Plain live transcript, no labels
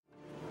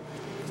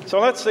So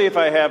let's see if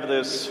I have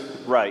this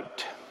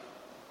right.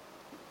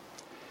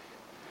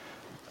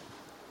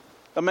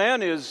 A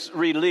man is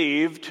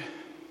relieved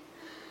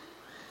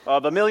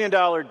of $1 million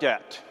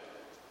debt.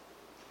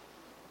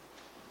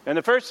 And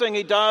the first thing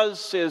he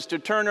does is to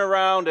turn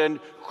around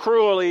and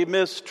cruelly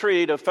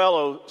mistreat a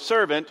fellow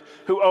servant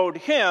who owed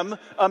him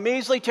a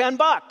measly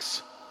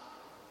 $10.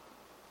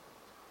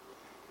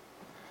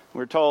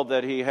 We're told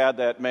that he had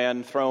that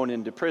man thrown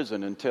into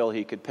prison until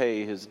he could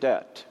pay his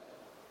debt.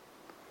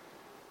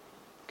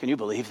 Can you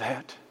believe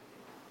that?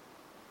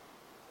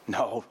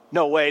 No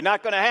way,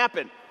 not going to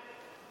happen.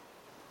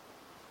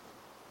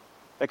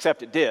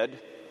 Except it did.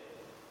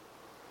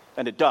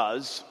 And it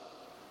does.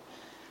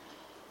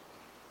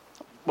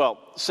 Well,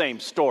 same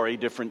story,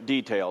 different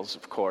details,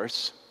 of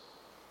course.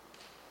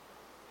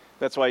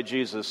 That's why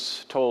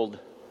Jesus told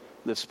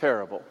this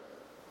parable.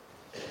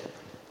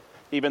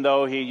 Even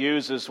though he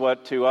uses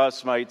what to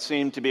us might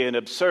seem to be an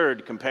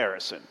absurd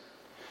comparison,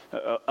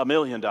 $1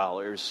 million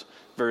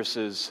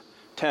versus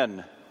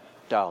 $10.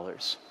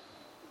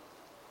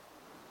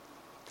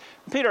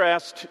 Peter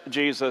asked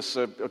Jesus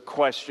a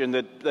question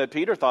that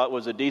Peter thought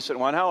was a decent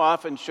one. How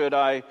often should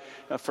I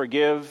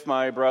forgive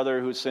my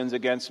brother who sins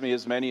against me,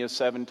 as many as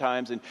 7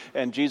 times?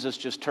 And Jesus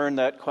just turned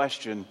that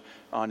question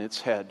on its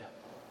head.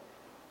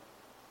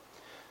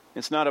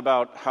 It's not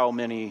about how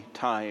many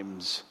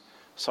times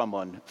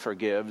someone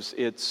forgives.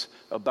 It's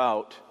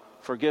about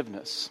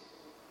forgiveness.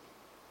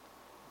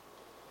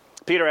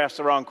 Peter asked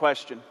the wrong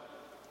question.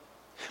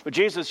 But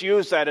Jesus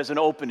used that as an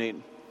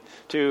opening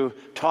to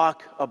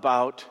talk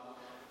about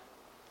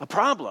a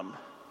problem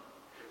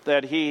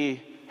that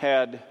he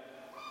had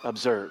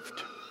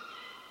observed.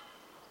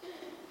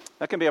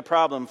 That can be a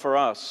problem for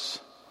us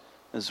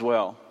as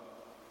well.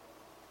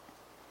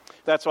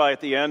 That's why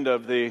at the end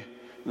of the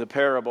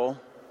parable,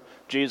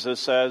 Jesus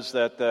says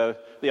that the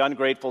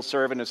ungrateful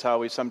servant is how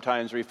we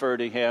sometimes refer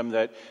to him,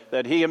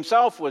 that he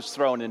himself was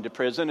thrown into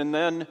prison. And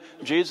then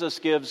Jesus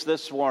gives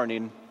this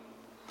warning.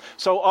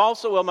 So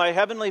also will my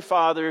heavenly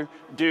Father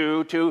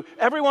do to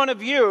every one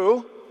of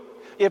you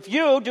if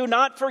you do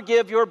not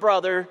forgive your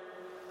brother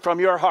from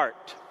your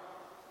heart.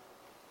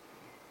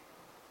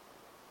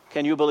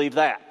 Can you believe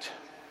that?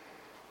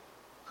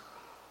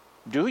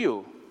 Do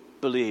you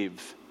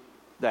believe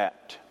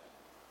that?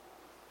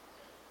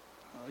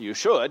 You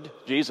should.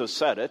 Jesus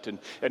said it,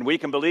 and we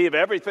can believe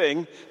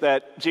everything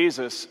that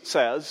Jesus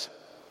says.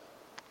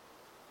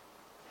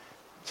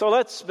 So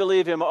let's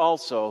believe him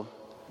also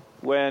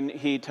when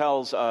he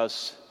tells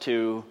us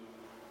to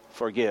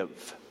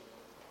forgive.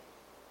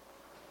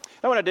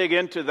 I want to dig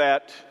into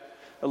that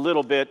a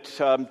little bit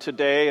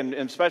today, and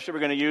especially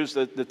we're going to use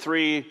the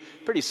 3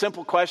 pretty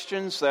simple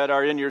questions that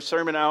are in your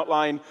sermon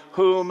outline: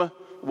 whom,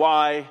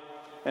 why,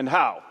 and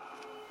how.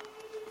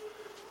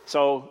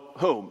 So,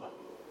 whom?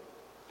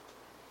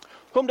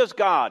 Whom does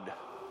God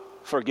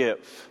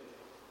forgive?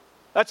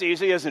 That's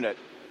easy, isn't it?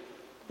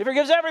 He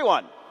forgives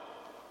everyone.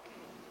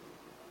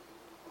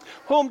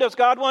 Whom does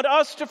God want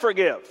us to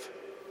forgive?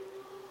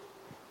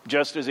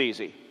 Just as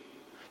easy.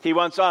 He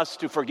wants us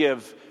to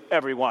forgive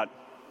everyone.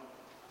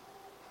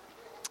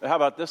 How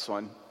about this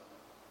one?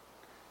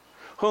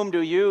 Whom do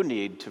you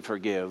need to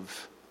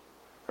forgive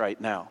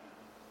right now?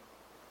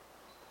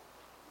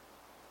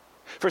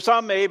 For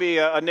some, maybe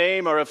a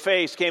name or a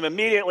face came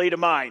immediately to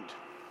mind.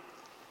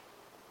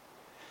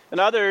 And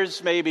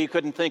others maybe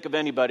couldn't think of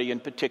anybody in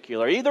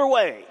particular. Either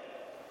way,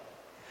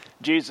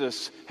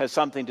 Jesus has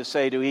something to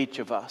say to each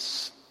of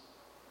us.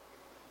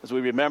 As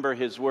we remember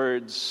his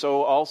words,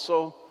 so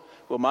also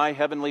will my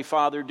heavenly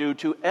Father do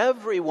to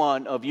every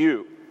one of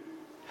you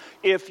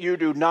if you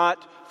do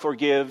not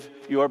forgive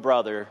your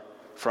brother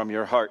from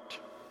your heart.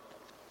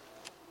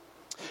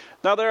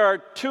 Now, there are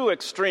 2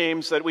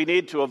 extremes that we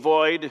need to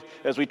avoid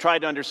as we try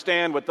to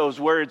understand what those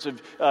words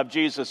of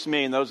Jesus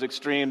mean. Those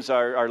extremes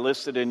are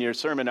listed in your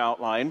sermon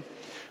outline.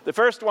 The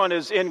first one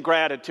is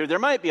ingratitude. There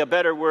might be a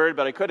better word,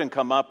 but I couldn't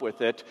come up with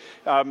it.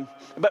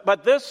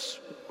 But this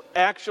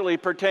actually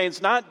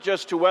pertains not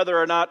just to whether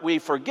or not we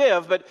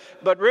forgive,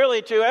 but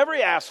really to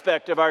every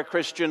aspect of our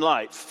Christian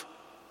life.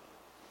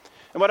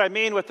 And what I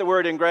mean with the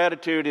word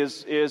ingratitude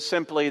is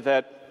simply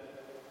that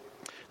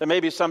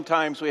maybe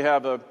sometimes we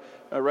have a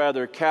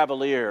rather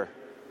cavalier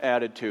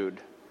attitude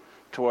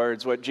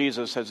towards what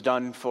Jesus has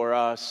done for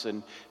us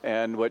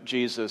and what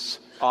Jesus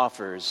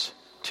offers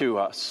to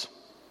us.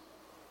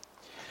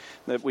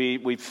 That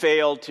we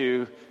fail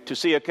to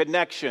see a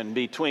connection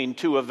between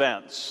 2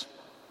 events.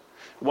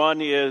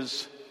 One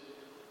is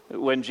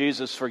when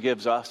Jesus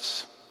forgives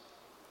us,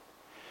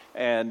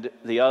 and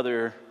the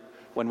other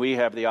when we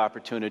have the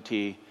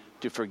opportunity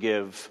to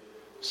forgive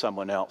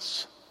someone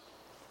else.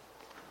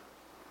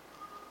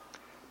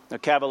 A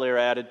cavalier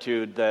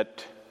attitude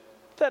that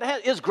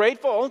is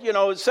grateful,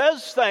 it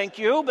says thank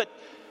you,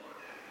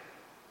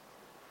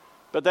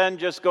 but then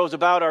just goes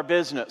about our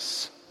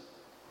business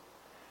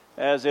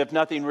as if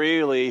nothing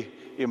really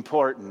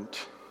important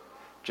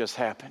just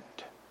happened.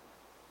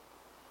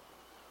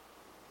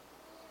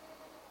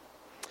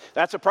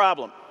 That's a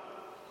problem.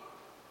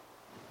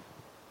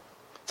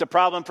 It's a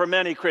problem for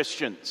many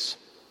Christians.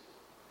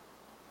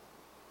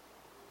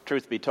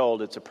 Truth be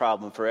told, it's a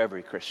problem for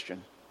every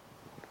Christian,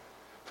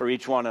 for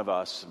each one of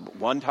us,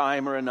 one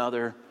time or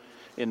another,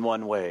 in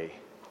one way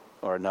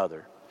or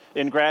another.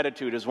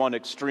 Ingratitude is one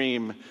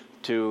extreme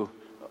to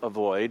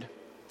avoid.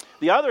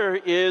 The other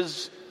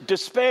is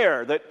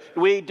despair, that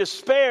we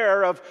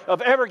despair of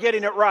ever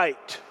getting it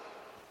right.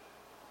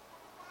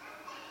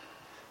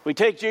 We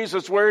take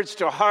Jesus' words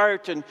to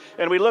heart and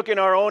we look in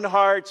our own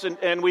hearts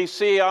and we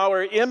see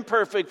our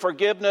imperfect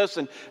forgiveness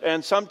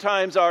and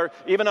sometimes our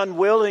even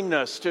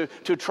unwillingness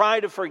to try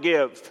to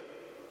forgive.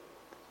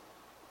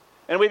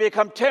 And we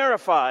become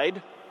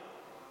terrified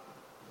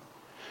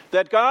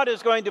that God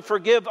is going to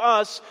forgive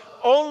us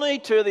only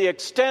to the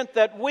extent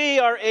that we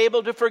are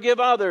able to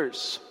forgive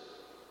others.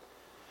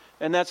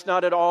 And that's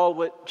not at all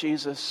what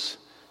Jesus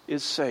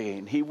is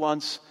saying. He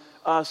wants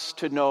us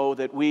to know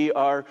that we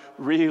are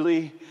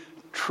really,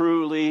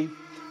 truly,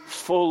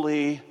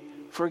 fully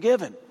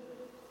forgiven.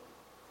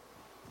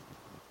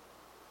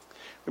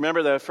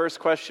 Remember the first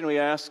question we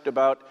asked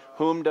about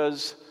whom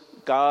does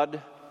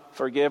God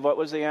forgive? What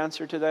was the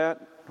answer to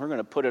that? We're going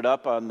to put it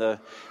up on the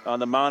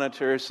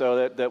monitor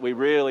so that we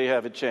really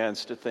have a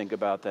chance to think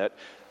about that.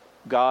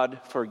 God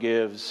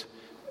forgives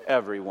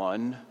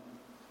everyone.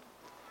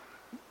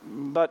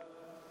 But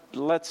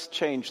let's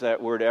change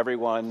that word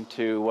everyone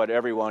to what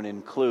everyone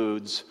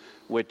includes,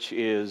 which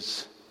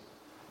is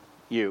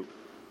you.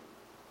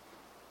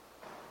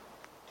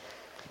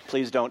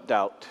 Please don't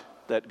doubt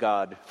that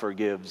God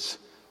forgives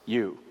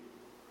you.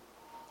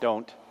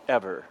 Don't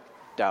ever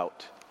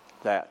doubt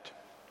that.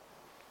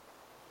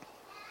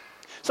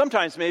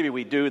 Sometimes maybe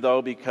we do,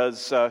 though,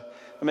 because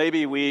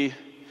maybe we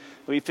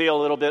feel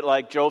a little bit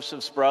like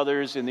Joseph's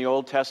brothers in the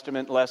Old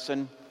Testament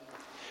lesson.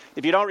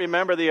 If you don't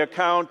remember the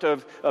account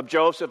of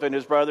Joseph and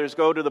his brothers,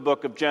 go to the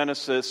book of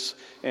Genesis,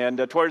 and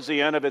towards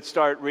the end of it,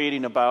 start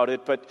reading about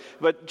it.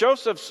 But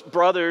Joseph's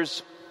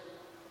brothers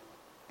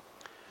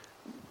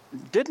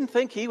didn't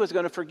think he was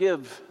going to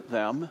forgive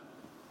them.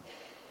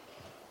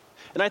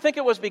 And I think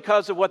it was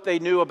because of what they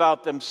knew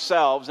about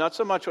themselves, not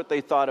so much what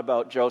they thought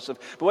about Joseph,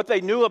 but what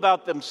they knew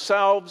about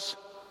themselves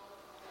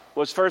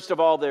was, first of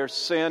all, their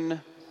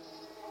sin,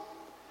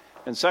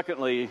 and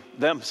secondly,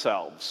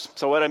 themselves.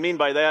 So what I mean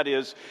by that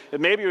is,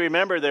 maybe you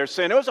remember their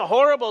sin. It was a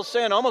horrible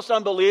sin, almost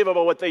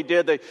unbelievable what they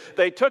did.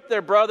 They took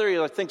their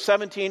brother, I think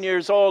 17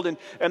 years old,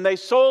 and they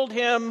sold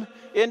him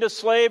into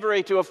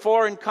slavery to a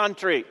foreign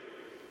country.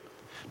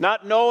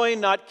 Not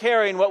knowing, not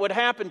caring what would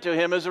happen to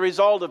him as a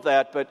result of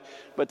that,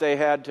 but they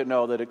had to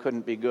know that it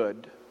couldn't be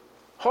good.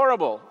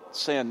 Horrible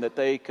sin that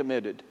they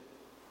committed.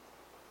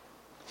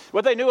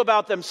 What they knew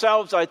about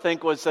themselves, I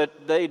think, was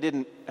that they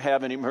didn't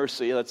have any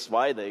mercy. That's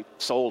why they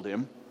sold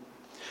him.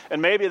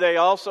 And maybe they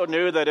also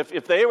knew that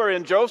if they were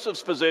in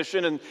Joseph's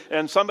position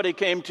and somebody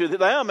came to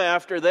them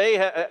after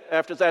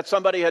that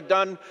somebody had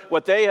done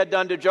what they had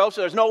done to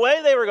Joseph, there's no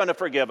way they were going to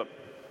forgive him.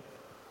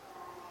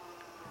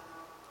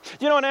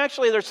 You know, and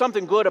actually there's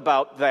something good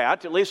about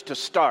that, at least to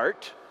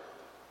start,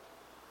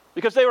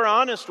 because they were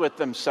honest with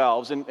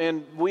themselves,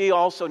 and we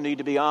also need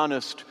to be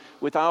honest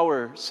with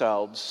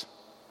ourselves,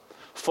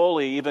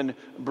 fully, even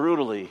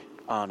brutally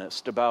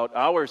honest about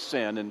our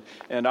sin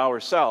and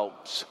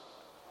ourselves.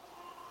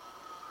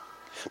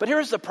 But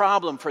here's the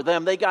problem for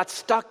them. They got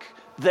stuck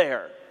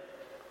there,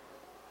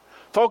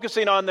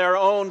 focusing on their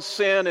own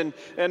sin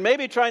and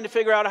maybe trying to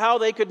figure out how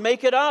they could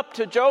make it up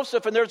to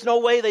Joseph, and there's no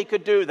way they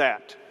could do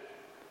that.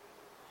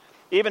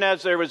 Even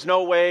as there was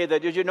no way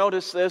that, did you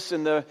notice this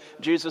in the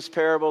Jesus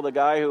parable, the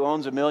guy who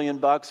owns $1 million,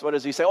 what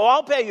does he say? Oh,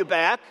 I'll pay you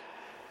back.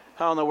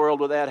 How in the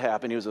world would that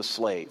happen? He was a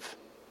slave.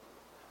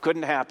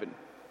 Couldn't happen.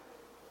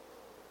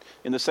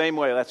 In the same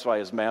way, that's why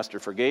his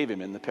master forgave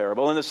him in the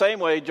parable. In the same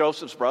way,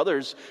 Joseph's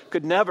brothers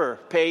could never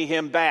pay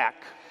him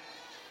back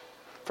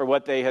for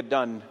what they had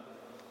done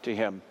to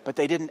him. But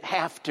they didn't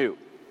have to.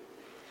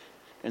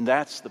 And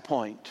that's the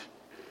point.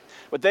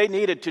 What they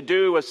needed to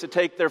do was to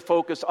take their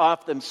focus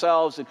off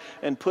themselves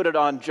and put it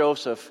on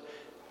Joseph,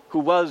 who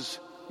was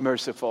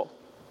merciful.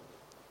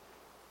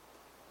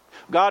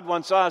 God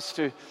wants us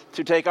to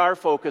take our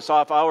focus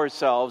off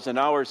ourselves and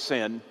our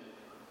sin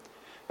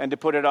and to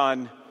put it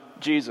on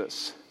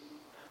Jesus,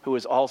 who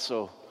is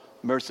also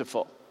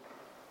merciful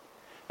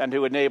and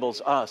who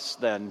enables us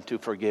then to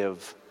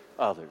forgive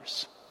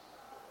others.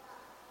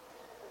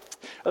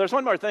 There's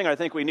one more thing I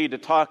think we need to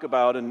talk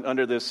about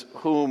under this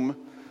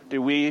whom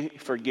do we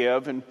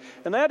forgive? And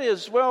that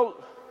is, well,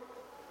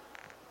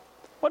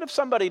 what if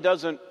somebody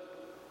doesn't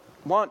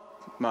want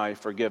my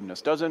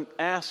forgiveness, doesn't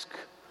ask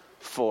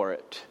for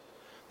it?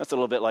 That's a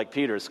little bit like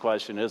Peter's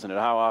question, isn't it?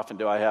 How often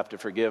do I have to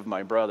forgive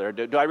my brother?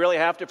 Do I really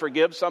have to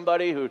forgive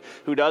somebody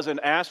who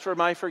doesn't ask for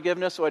my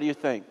forgiveness? What do you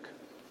think?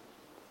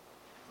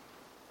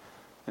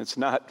 It's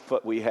not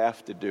what we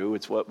have to do,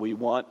 it's what we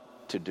want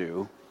to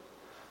do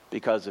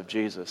because of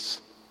Jesus.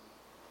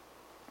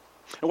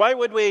 Why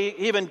would we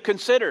even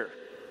consider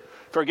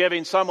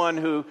forgiving someone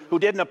who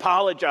didn't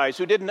apologize,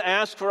 who didn't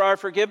ask for our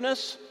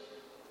forgiveness?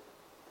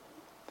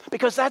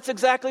 Because that's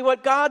exactly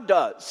what God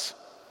does.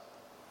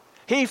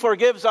 He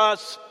forgives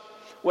us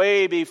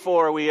way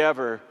before we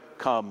ever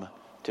come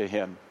to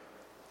Him.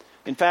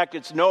 In fact,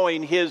 it's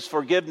knowing His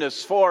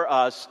forgiveness for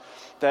us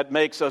that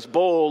makes us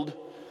bold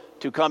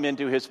to come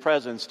into His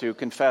presence to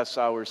confess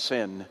our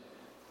sin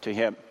to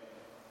Him.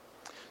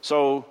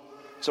 So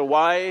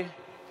why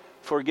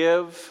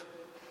forgive?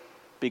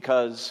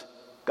 Because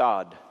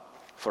God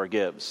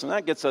forgives. And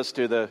that gets us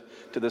to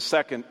the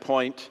second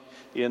point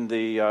in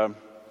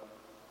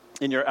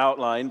your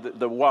outline,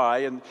 the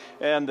why.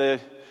 And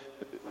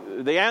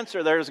the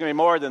answer there is going to be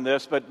more than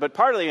this, but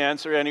part of the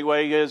answer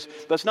anyway is,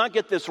 let's not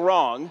get this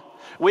wrong.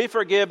 We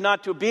forgive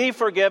not to be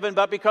forgiven,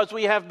 but because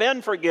we have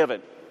been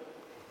forgiven.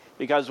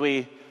 Because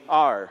we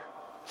are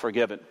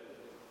forgiven.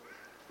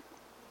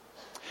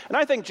 And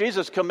I think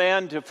Jesus'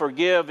 command to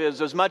forgive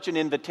is as much an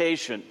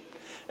invitation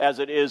as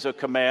it is a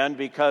command,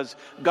 because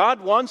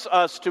God wants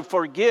us to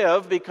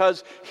forgive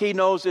because He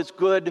knows it's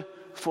good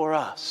for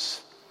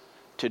us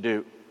to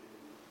do.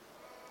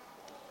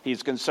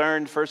 He's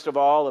concerned, first of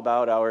all,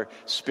 about our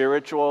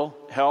spiritual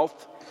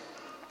health.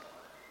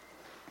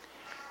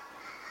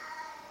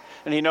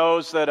 And He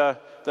knows that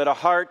a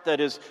heart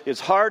that is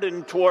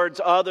hardened towards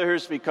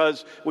others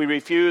because we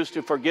refuse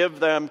to forgive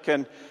them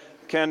can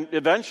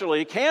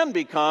eventually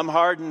become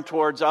hardened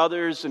towards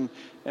others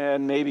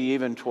and maybe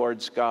even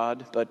towards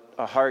God. But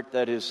a heart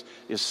that is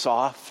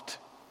soft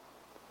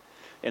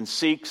and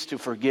seeks to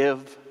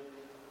forgive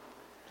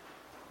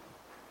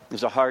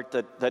is a heart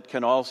that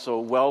can also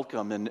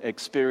welcome and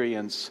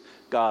experience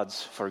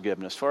God's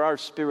forgiveness. For our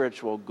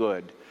spiritual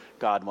good,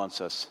 God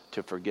wants us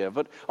to forgive.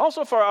 But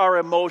also for our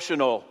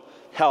emotional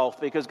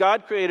health, because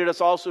God created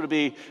us also to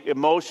be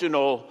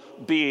emotional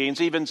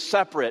beings, even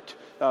separate,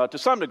 to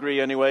some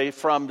degree anyway,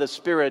 from the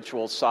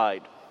spiritual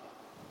side.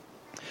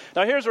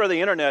 Now here's where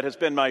the internet has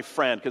been my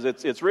friend,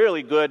 because it's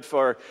really good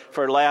for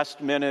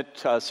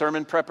last-minute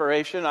sermon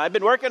preparation. I've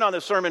been working on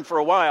the sermon for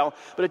a while,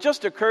 but it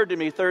just occurred to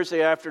me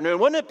Thursday afternoon,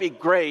 wouldn't it be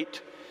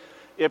great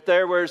if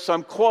there were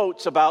some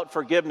quotes about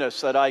forgiveness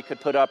that I could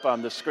put up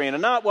on the screen,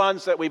 and not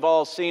ones that we've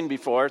all seen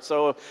before,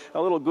 so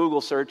a little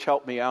Google search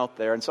helped me out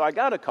there. And so I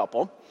got a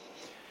couple.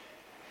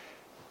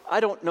 I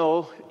don't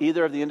know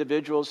either of the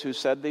individuals who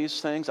said these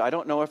things. I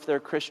don't know if they're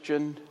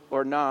Christian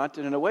or not,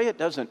 and in a way it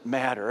doesn't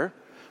matter,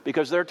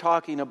 because they're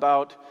talking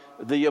about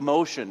the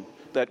emotion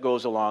that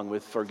goes along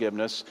with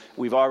forgiveness.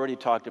 We've already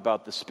talked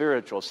about the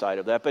spiritual side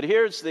of that, but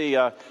here's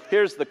the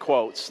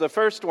quotes. The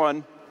first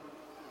one: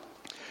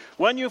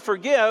 when you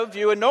forgive,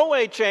 you in no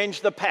way change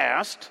the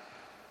past.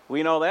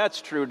 We know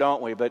that's true,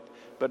 don't we? But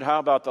how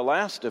about the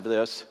last of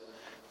this?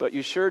 But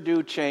you sure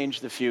do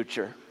change the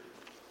future.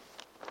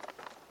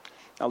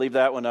 I'll leave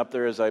that one up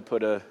there as I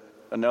put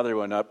another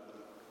one up.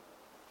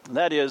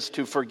 That is,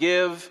 to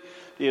forgive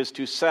is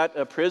to set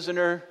a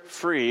prisoner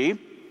free.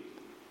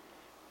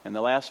 And the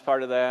last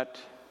part of that,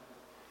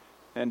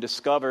 and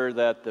discover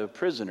that the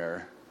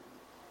prisoner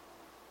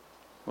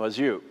was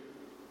you.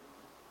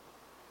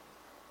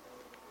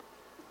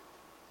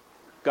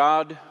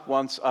 God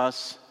wants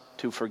us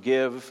to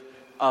forgive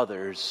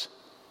others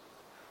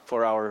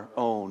for our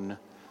own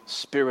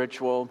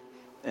spiritual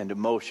and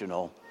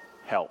emotional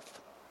health.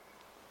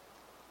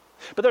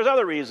 But there's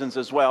other reasons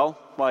as well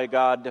why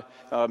God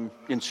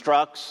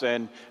instructs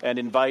and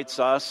invites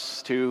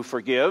us to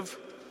forgive.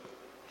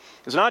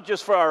 It's not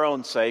just for our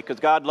own sake, because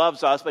God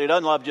loves us, but He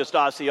doesn't love just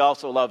us, He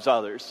also loves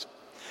others.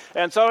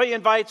 And so He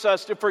invites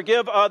us to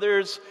forgive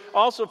others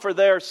also for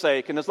their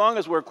sake. And as long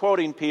as we're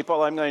quoting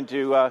people, I'm going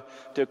to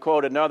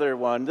quote another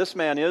one. This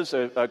man is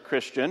a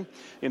Christian.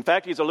 In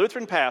fact, he's a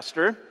Lutheran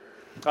pastor.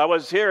 I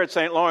was here at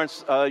St.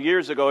 Lawrence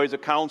years ago. He's a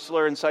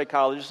counselor and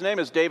psychologist. His name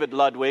is David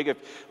Ludwig.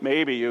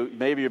 Maybe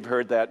you've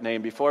heard that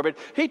name before. But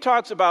he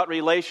talks about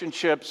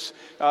relationships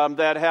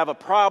that have a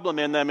problem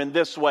in them in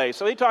this way.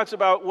 So he talks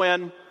about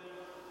when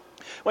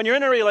you're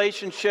in a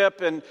relationship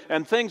and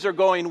things are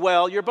going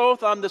well, you're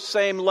both on the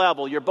same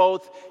level. You're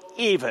both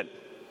even.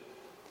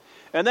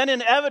 And then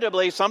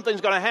inevitably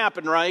something's going to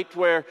happen, right?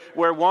 Where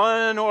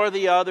one or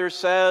the other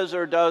says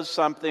or does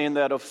something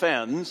that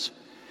offends.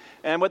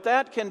 And what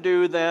that can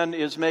do then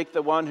is make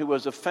the one who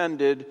was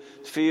offended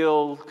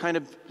feel kind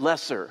of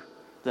lesser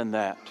than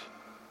that.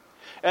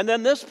 And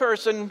then this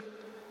person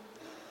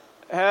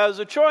has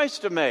a choice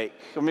to make.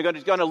 Am I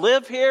going to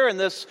live here in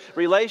this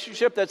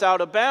relationship that's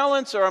out of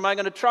balance, or am I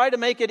going to try to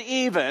make it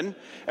even?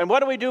 And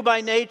what do we do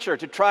by nature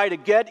to try to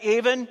get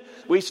even?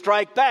 We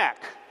strike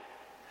back.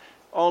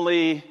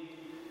 And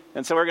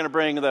so we're going to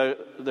bring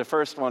the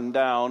first one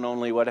down,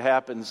 only what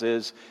happens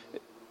is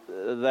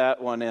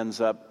that one ends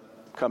up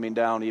coming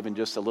down even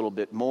just a little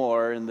bit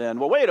more, and then,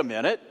 well, wait a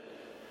minute.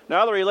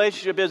 Now the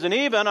relationship isn't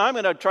even. I'm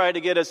going to try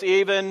to get us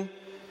even,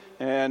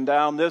 and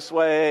down this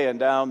way,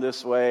 and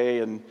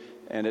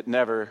it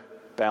never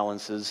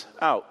balances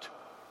out.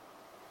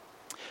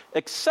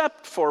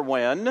 Except for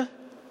when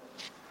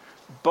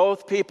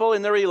both people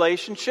in the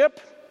relationship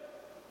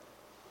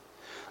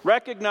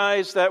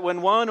recognize that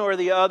when one or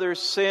the other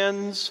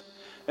sins,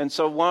 and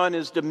so one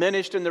is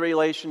diminished in the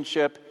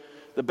relationship,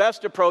 the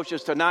best approach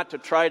is not to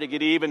try to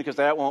get even, because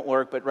that won't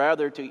work, but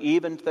rather to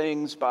even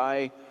things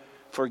by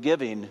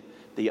forgiving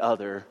the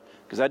other.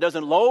 Because that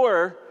doesn't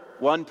lower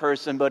one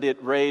person, but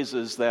it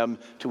raises them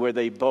to where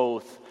they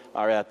both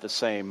are at the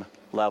same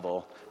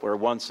level, where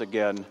once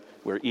again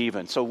we're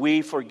even. So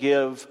we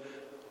forgive,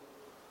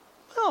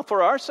 well,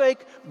 for our sake,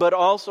 but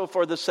also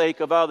for the sake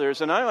of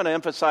others. And I want to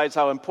emphasize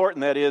how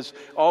important that is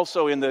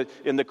also in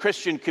the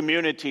Christian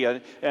community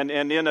and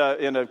in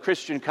a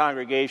Christian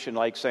congregation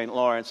like St.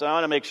 Lawrence. And I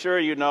want to make sure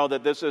you know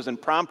that this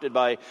isn't prompted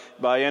by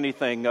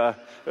anything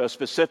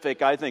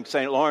specific. I think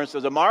St. Lawrence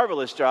does a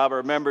marvelous job,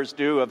 our members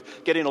do, of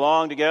getting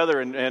along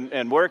together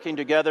and working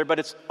together. But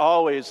it's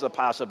always the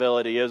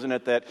possibility, isn't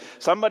it, that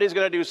somebody's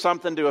going to do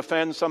something to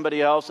offend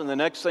somebody else, and the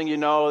next thing you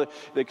know,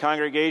 the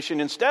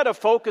congregation, instead of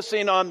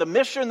focusing on the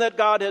mission that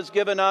God has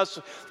given us,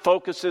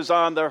 focuses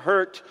on the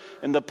hurt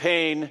and the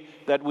pain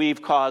that we've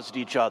caused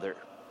each other.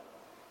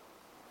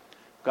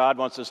 God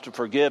wants us to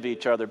forgive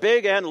each other,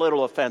 big and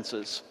little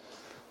offenses,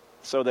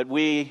 so that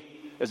we,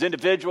 as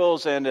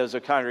individuals and as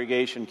a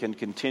congregation, can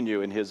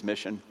continue in His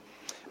mission.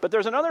 But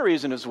there's another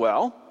reason as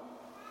well,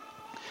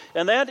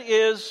 and that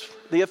is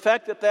the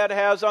effect that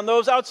has on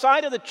those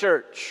outside of the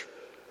church.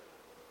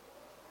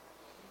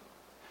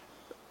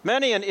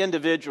 Many an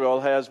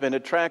individual has been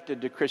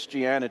attracted to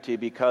Christianity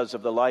because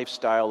of the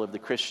lifestyle of the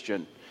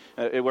Christian.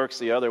 It works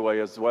the other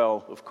way as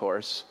well, of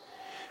course.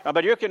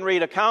 But you can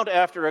read account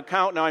after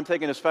account. Now I'm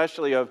thinking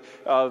especially of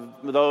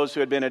those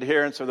who had been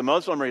adherents of the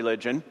Muslim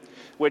religion,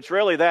 which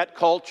really that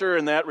culture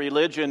and that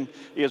religion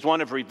is one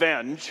of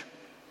revenge.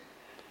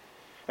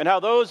 And how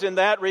those in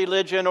that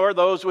religion or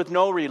those with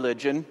no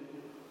religion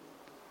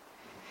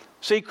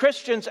see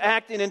Christians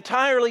acting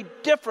entirely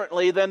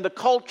differently than the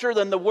culture,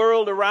 than the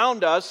world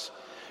around us,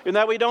 in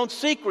that we don't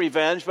seek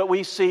revenge, but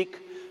we seek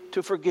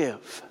to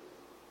forgive.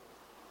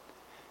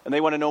 And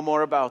they want to know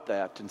more about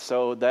that. And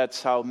so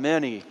that's how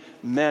many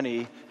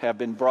have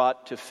been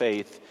brought to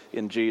faith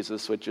in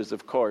Jesus, which is,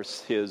 of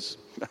course, His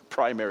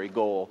primary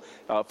goal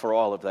for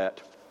all of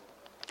that.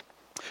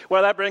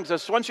 Well, that brings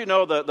us, once you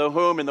know the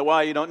whom and the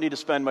why, you don't need to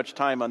spend much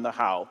time on the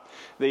how.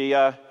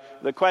 The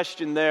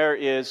question there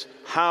is,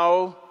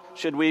 how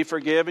should we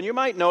forgive? And you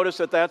might notice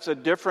that that's a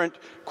different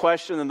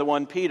question than the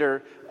one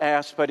Peter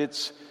asked, but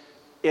it's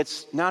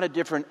not a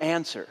different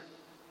answer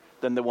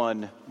than the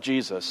one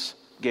Jesus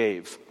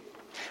gave.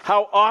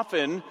 How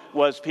often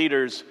was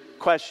Peter's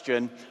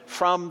question?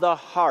 From the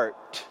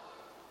heart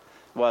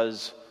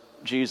was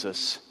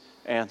Jesus'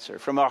 answer.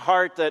 From a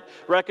heart that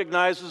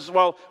recognizes,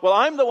 well,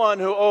 I'm the one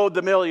who owed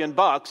the $1 million.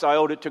 I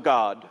owed it to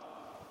God.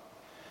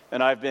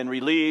 And I've been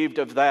relieved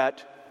of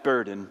that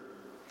burden.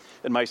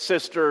 And my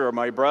sister or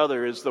my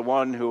brother is the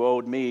one who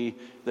owed me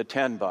the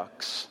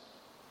 $10.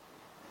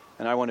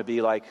 And I want to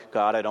be like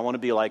God. I don't want to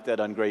be like that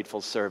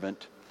ungrateful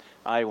servant.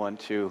 I want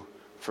to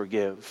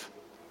forgive.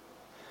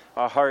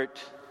 A heart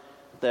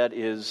that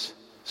is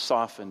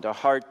softened. A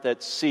heart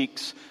that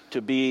seeks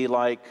to be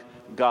like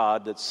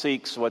God, that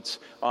seeks what's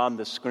on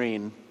the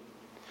screen.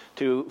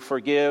 To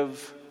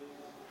forgive,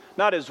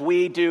 not as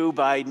we do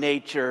by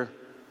nature,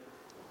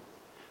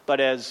 but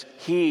as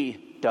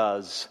He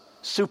does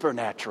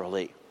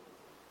supernaturally.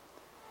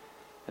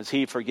 As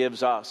He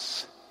forgives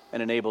us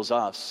and enables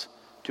us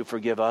to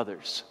forgive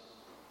others.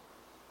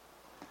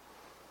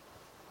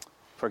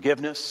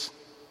 Forgiveness,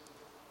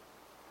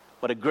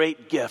 what a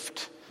great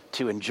gift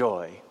to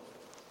enjoy.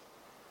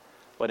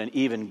 What an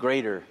even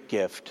greater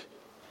gift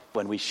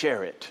when we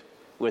share it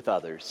with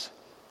others.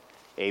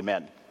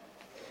 Amen.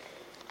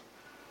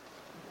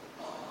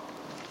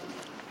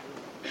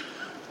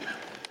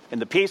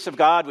 And the peace of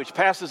God, which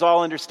passes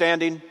all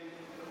understanding,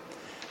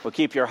 will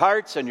keep your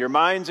hearts and your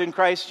minds in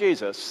Christ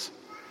Jesus.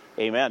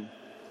 Amen.